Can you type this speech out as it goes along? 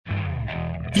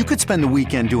You could spend the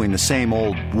weekend doing the same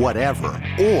old whatever,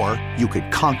 or you could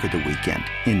conquer the weekend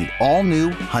in the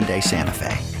all-new Hyundai Santa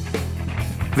Fe.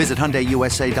 Visit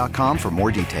HyundaiUSA.com for more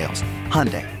details.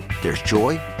 Hyundai, there's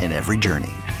joy in every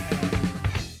journey.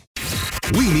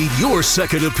 We need your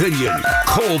second opinion.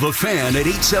 Call the Fan at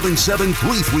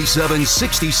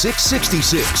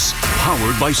 877-337-6666.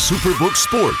 Powered by Superbook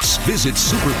Sports. Visit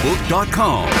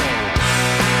superbook.com.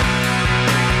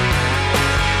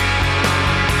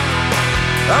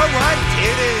 All right,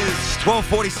 it is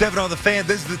 12:47 on the Fan.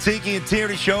 This is the Tiki and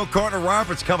Tierney Show. Carter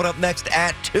Roberts coming up next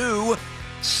at 2.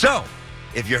 So,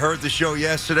 if you heard the show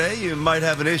yesterday, you might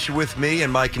have an issue with me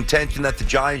and my contention that the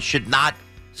Giants should not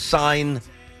sign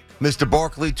Mr.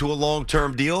 Barkley to a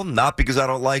long-term deal. Not because I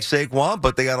don't like Saquon,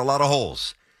 but they got a lot of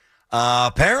holes.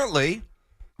 Apparently,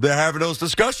 they're having those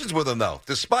discussions with him, though,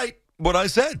 despite what I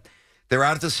said. They're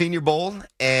out at the Senior Bowl,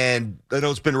 and I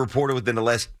know it's been reported within the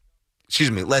last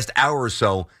hour or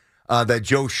so, that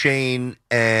Joe Shane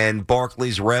and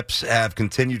Barkley's reps have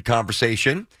continued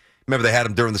conversation. Remember, they had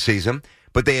him during the season,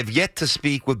 but they have yet to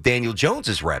speak with Daniel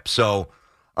Jones's reps. So,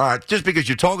 all right, just because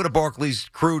you're talking to Barkley's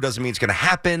crew doesn't mean it's going to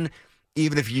happen.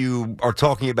 Even if you are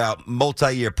talking about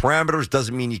multi-year parameters,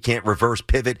 doesn't mean you can't reverse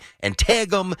pivot and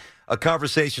tag them. A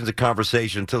conversation's a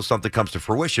conversation until something comes to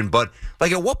fruition. But,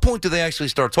 like, at what point do they actually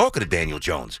start talking to Daniel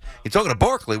Jones? You're talking to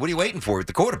Barkley. What are you waiting for at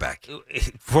the quarterback?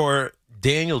 For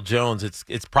Daniel Jones,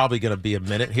 it's probably going to be a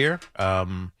minute here.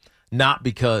 Not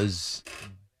because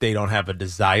they don't have a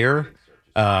desire.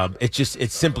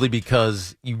 It's simply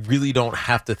because you really don't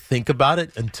have to think about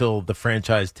it until the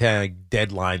franchise tag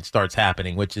deadline starts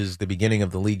happening, which is the beginning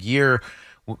of the league year,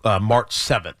 March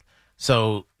 7th.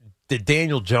 So the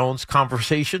Daniel Jones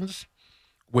conversations,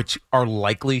 which are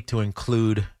likely to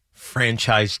include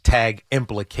franchise tag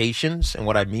implications, and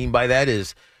what I mean by that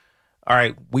is, all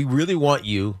right, we really want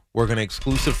you. We're going to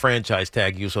exclusive franchise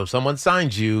tag you. So if someone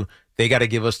signs you, they got to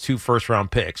give us 2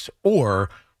 first-round picks. Or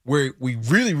we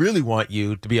really, really want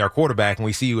you to be our quarterback and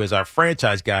we see you as our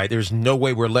franchise guy. There's no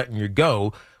way we're letting you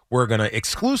go. We're going to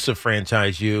exclusive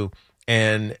franchise you,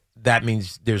 and that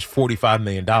means there's $45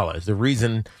 million. The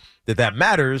reason that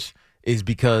matters is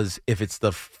because if it's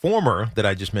the former that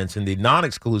I just mentioned, the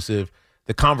non-exclusive,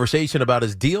 the conversation about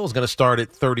his deal is going to start at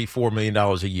 $34 million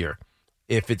a year.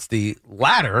 If it's the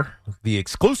latter, the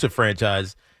exclusive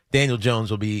franchise, Daniel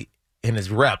Jones will be, and his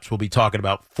reps will be talking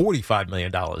about $45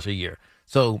 million a year.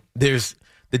 So the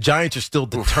Giants are still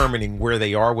determining where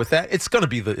they are with that. It's going to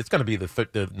be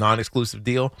the non-exclusive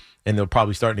deal, and they'll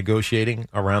probably start negotiating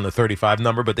around the 35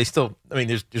 number. But they still,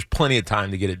 there's plenty of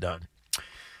time to get it done.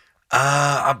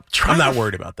 I'm not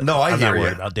worried about that. No, I'm not worried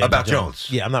worried about Daniel about Jones.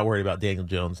 Yeah, I'm not worried about Daniel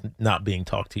Jones not being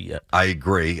talked to yet. I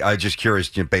agree. I'm just curious,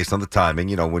 based on the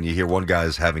timing. When you hear one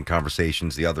guy's having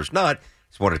conversations, the other's not.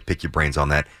 Just wanted to pick your brains on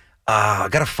that. I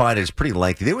got to find it. It's pretty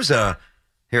lengthy. There was here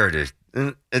it is.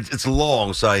 It's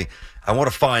long, so I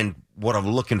want to find what I'm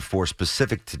looking for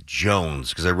specific to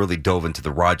Jones because I really dove into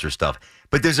the Rodgers stuff.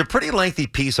 But there's a pretty lengthy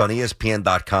piece on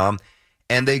ESPN.com,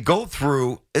 and they go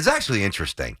through. It's actually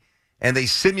interesting. And they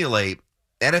simulate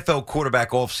NFL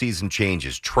quarterback offseason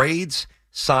changes, trades,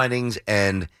 signings,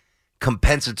 and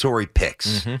compensatory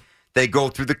picks. Mm-hmm. They go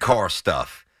through the Carr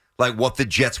stuff, like what the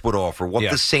Jets would offer, what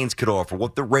the Saints could offer,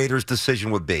 what the Raiders' decision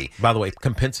would be. By the way,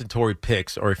 compensatory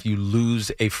picks, or if you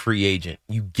lose a free agent,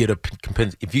 you get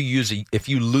if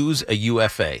you lose a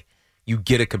UFA, you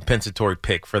get a compensatory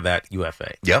pick for that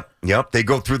UFA. Yep. They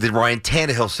go through the Ryan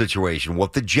Tannehill situation,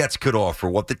 what the Jets could offer,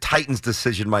 what the Titans'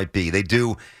 decision might be. They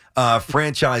do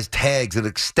franchise tags and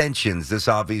extensions. This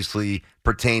obviously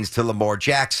pertains to Lamar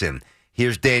Jackson.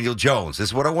 Here's Daniel Jones. This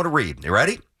is what I want to read. You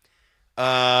ready?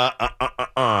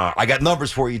 I got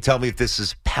numbers for you. Tell me if this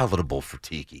is palatable for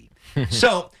Tiki.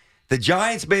 So, the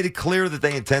Giants made it clear that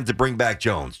they intend to bring back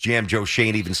Jones. GM Joe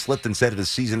Shane even slipped and said at his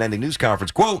season-ending news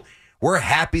conference, quote, "We're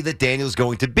happy that Daniel's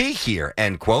going to be here,"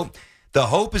 end quote. The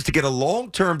hope is to get a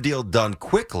long-term deal done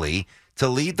quickly to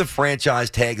leave the franchise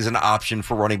tag as an option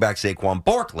for running back Saquon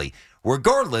Barkley.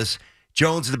 Regardless,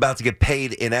 Jones is about to get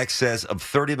paid in excess of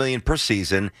 $30 million per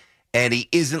season, and he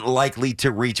isn't likely to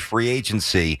reach free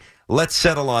agency. Let's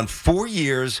settle on 4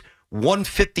 years,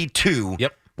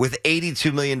 $152, with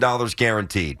 $82 million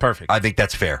guaranteed. Perfect. I think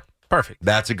that's fair. Perfect.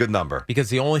 That's a good number. Because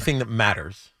the only thing that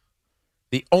matters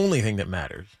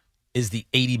is the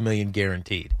 $80 million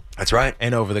guaranteed. That's right.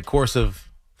 And over the course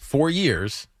of 4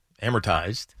 years,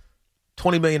 amortized,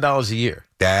 $20 million a year.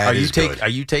 That is good. Are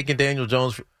you taking Daniel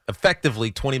Jones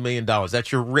effectively $20 million?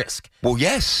 That's your risk. Well,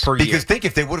 yes. Per because year. Think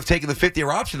if they would have taken the 50-year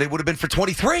option, they would have been for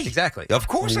 23. Exactly. Of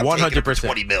course, I'm 100%. taking him for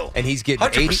 $20 million. And he's getting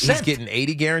 80. He's getting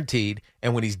 80 guaranteed.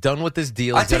 And when he's done with this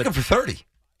deal, I take him for 30.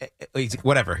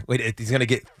 whatever. He's going to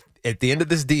get, at the end of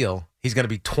this deal, he's going to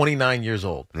be 29 years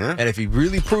old. Yeah. And if he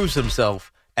really proves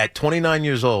himself at 29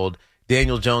 years old,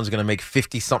 Daniel Jones is going to make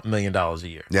 $50-something million a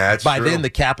year. Yeah, that's By true. then, the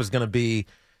cap is going to be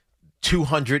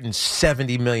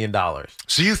 $270 million.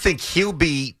 So you think he'll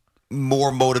be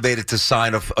more motivated to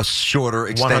sign a shorter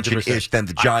extension-ish 100%. than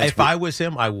the Giants If would? I was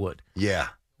him, I would. Yeah.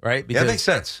 Right? Yeah, that makes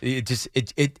sense.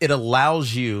 It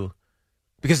allows you,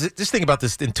 because just think about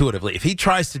this intuitively. If he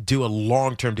tries to do a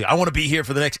long-term deal, I want to be here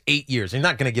for the next 8 years. He's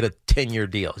not going to get a 10-year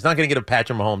deal. He's not going to get a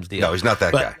Patrick Mahomes deal. No, he's not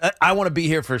that but guy. I want to be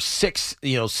here for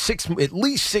at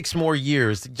least 6 more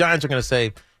years. The Giants are going to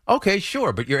say, okay,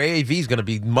 sure, but your AAV is going to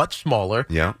be much smaller.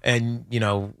 Yeah. And,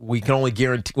 we can only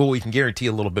guarantee, we can guarantee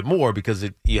a little bit more because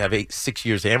you have 6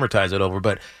 years to amortize it over.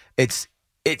 But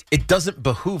it doesn't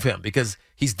behoove him because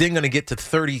he's then going to get to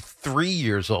 33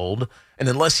 years old. And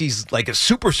unless he's like a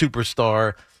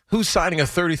superstar, who's signing a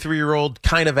 33-year-old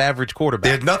kind of average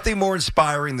quarterback? There's nothing more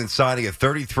inspiring than signing a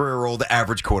 33-year-old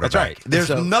average quarterback. That's right.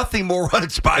 There's nothing more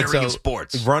uninspiring in So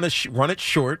sports. Run it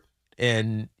short.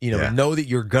 And, know that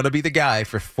you're going to be the guy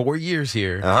for 4 years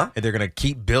here. Uh-huh. And they're going to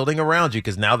keep building around you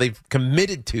because now they've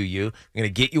committed to you. They're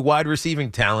going to get you wide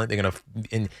receiving talent. They're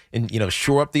going to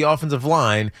shore up the offensive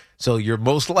line. So you're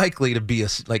most likely to be a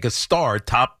star,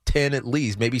 top 10 at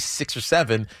least, maybe 6 or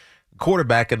 7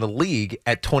 quarterback in the league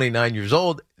at 29 years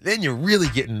old. Then you're really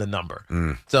getting the number.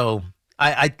 So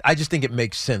I just think it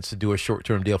makes sense to do a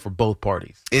short-term deal for both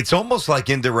parties. It's almost like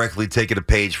indirectly taking a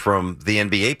page from the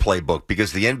NBA playbook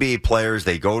because the NBA players,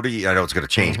 they go to, I know it's going to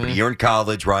change, but you're in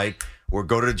college, right? Or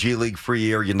go to the G League for a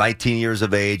year. You're 19 years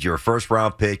of age. You're a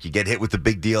first-round pick. You get hit with the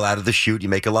big deal out of the chute. You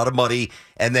make a lot of money.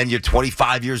 And then you're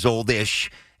 25 years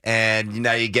old-ish. And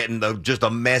now you're getting just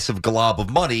a massive glob of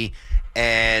money.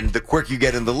 And the quicker you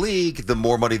get in the league, the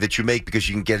more money that you make because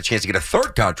you can get a chance to get a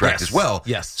third contract as well.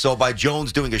 Yes. So by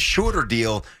Jones doing a shorter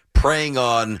deal, preying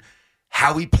on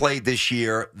how he played this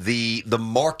year, the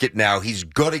market now, he's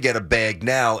going to get a bag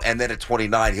now, and then at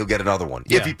 29, he'll get another one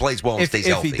if he plays well and stays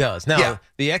healthy. If he does. Now,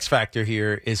 the X factor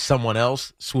here is someone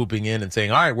else swooping in and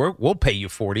saying, all right, we'll pay you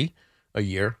 $40 a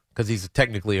year because he's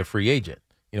technically a free agent.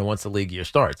 Once the league year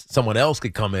starts, someone else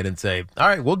could come in and say, all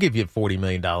right, we'll give you $40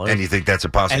 million. And you think that's a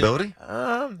possibility?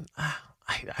 I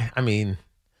mean,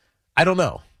 I don't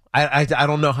know. I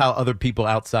don't know how other people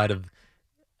outside of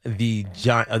the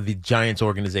Giants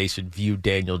organization view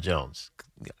Daniel Jones.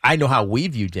 I know how we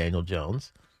view Daniel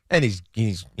Jones, and he's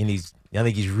I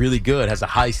think he's really good, has a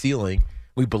high ceiling.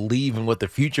 We believe in what the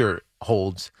future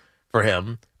holds for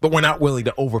him, but we're not willing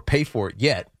to overpay for it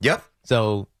yet. Yep.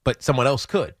 So, but someone else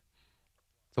could.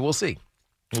 So we'll see.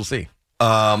 We'll see.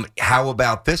 How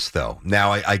about this, though?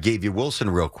 Now, I gave you Wilson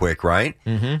real quick, right?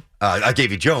 Mm-hmm. I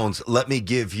gave you Jones. Let me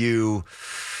give you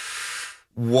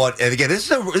what, and again,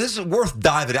 this is worth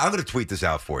diving. I'm going to tweet this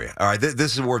out for you. All right,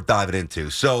 this is worth diving into.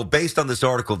 So, based on this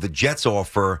article, the Jets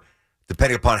offer,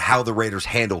 depending upon how the Raiders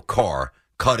handle Carr,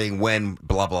 cutting when,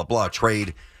 blah, blah, blah,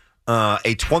 trade a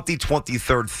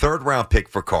 2023 third-round pick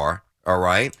for Carr, all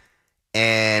right?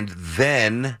 And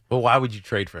then... Well, why would you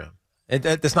trade for him?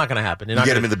 That's not going to happen. You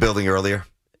get him in the building earlier?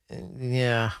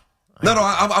 Yeah. No,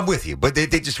 I'm with you. But they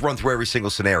just run through every single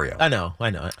scenario. I know.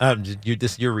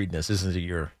 You're reading this. This isn't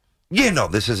your... Yeah, no,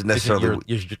 this isn't necessarily...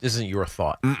 This isn't your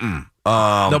thought.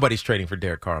 Nobody's trading for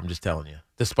Derek Carr, I'm just telling you.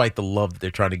 Despite the love they're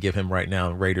trying to give him right now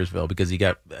in Raidersville because he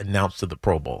got announced to the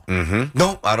Pro Bowl. Mm-hmm.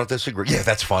 No, I don't disagree. Yeah,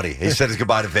 that's funny. He said his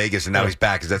goodbye to Vegas, and now he's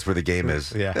back because that's where the game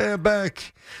is. Yeah.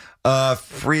 Back.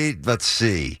 Let's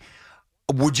see.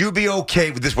 Would you be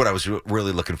okay with this? Is what I was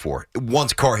really looking for.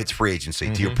 Once Carr hits free agency,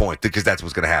 to your point, because that's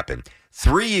what's going to happen.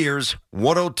 3 years,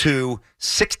 102,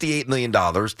 $68 million.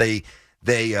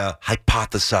 They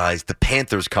hypothesized the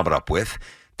Panthers coming up with.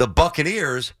 The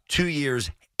Buccaneers, 2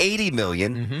 years, $80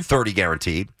 million, 30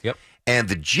 guaranteed. Yep. And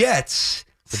the Jets,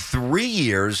 3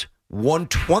 years,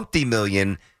 $120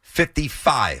 million,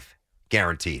 55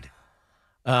 guaranteed.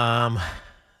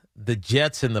 The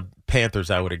Jets and the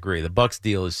Panthers, I would agree. The Bucs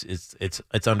deal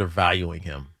it's undervaluing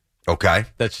him. Okay.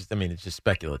 That's just, it's just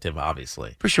speculative,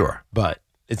 obviously. For sure. But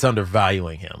it's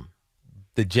undervaluing him.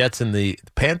 The Jets and the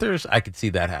Panthers, I could see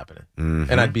that happening.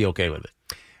 And I'd be okay with it.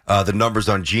 The numbers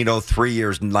on Geno, 3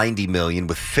 years, $90 million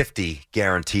with $50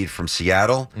 guaranteed from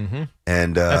Seattle. Mm-hmm.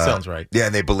 And that sounds right. Yeah,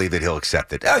 and they believe that he'll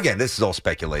accept it. Again, this is all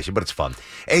speculation, but it's fun.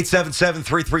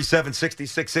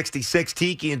 877-337-6666.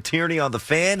 Tiki and Tierney on the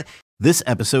Fan. This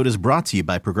episode is brought to you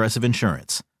by Progressive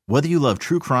Insurance. Whether you love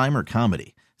true crime or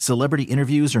comedy, celebrity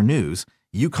interviews or news,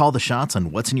 you call the shots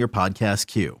on what's in your podcast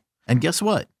queue. And guess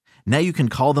what? Now you can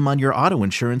call them on your auto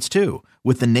insurance too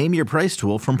with the Name Your Price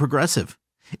tool from Progressive.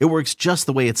 It works just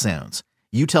the way it sounds.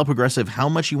 You tell Progressive how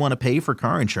much you want to pay for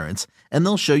car insurance, and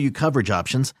they'll show you coverage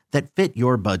options that fit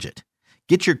your budget.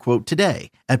 Get your quote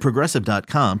today at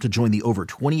Progressive.com to join the over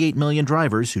 28 million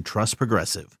drivers who trust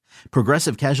Progressive.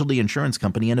 Progressive Casualty Insurance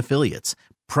Company and Affiliates.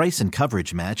 Price and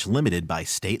coverage match limited by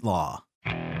state law.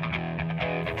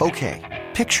 Okay,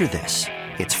 picture this.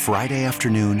 It's Friday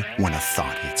afternoon when a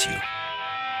thought hits you.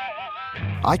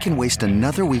 I can waste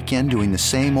another weekend doing the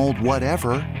same old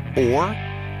whatever, or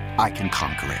I can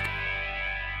conquer it.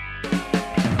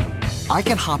 I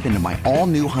can hop into my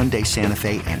all-new Hyundai Santa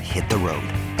Fe and hit the road.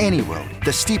 Any road.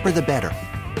 The steeper, the better.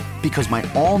 Because my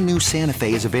all-new Santa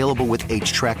Fe is available with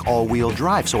H-Track all-wheel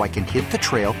drive, so I can hit the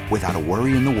trail without a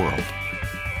worry in the world.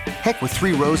 Heck, with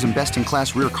 3 rows and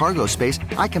best-in-class rear cargo space,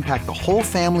 I can pack the whole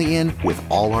family in with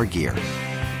all our gear.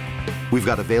 We've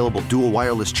got available dual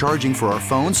wireless charging for our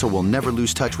phones, so we'll never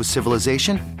lose touch with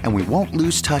civilization, and we won't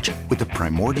lose touch with the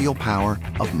primordial power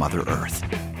of Mother Earth.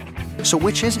 So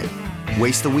which is it?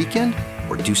 Waste the weekend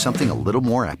or do something a little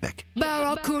more epic?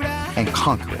 And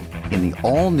conquer it in the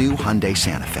all-new Hyundai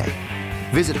Santa Fe.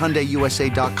 Visit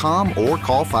HyundaiUSA.com or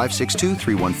call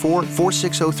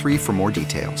 562-314-4603 for more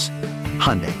details.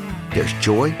 Hyundai, there's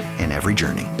joy in every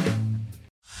journey.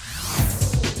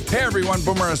 Hey everyone,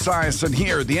 Boomer Esiason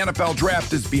here. The NFL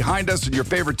Draft is behind us and your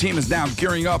favorite team is now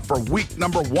gearing up for week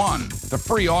number 1. The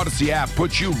free Odyssey app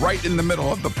puts you right in the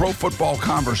middle of the pro football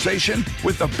conversation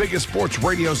with the biggest sports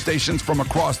radio stations from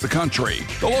across the country.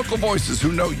 The local voices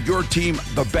who know your team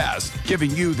the best,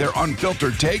 giving you their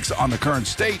unfiltered takes on the current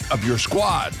state of your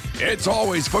squad. It's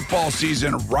always football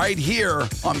season right here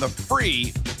on the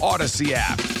free Odyssey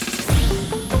app.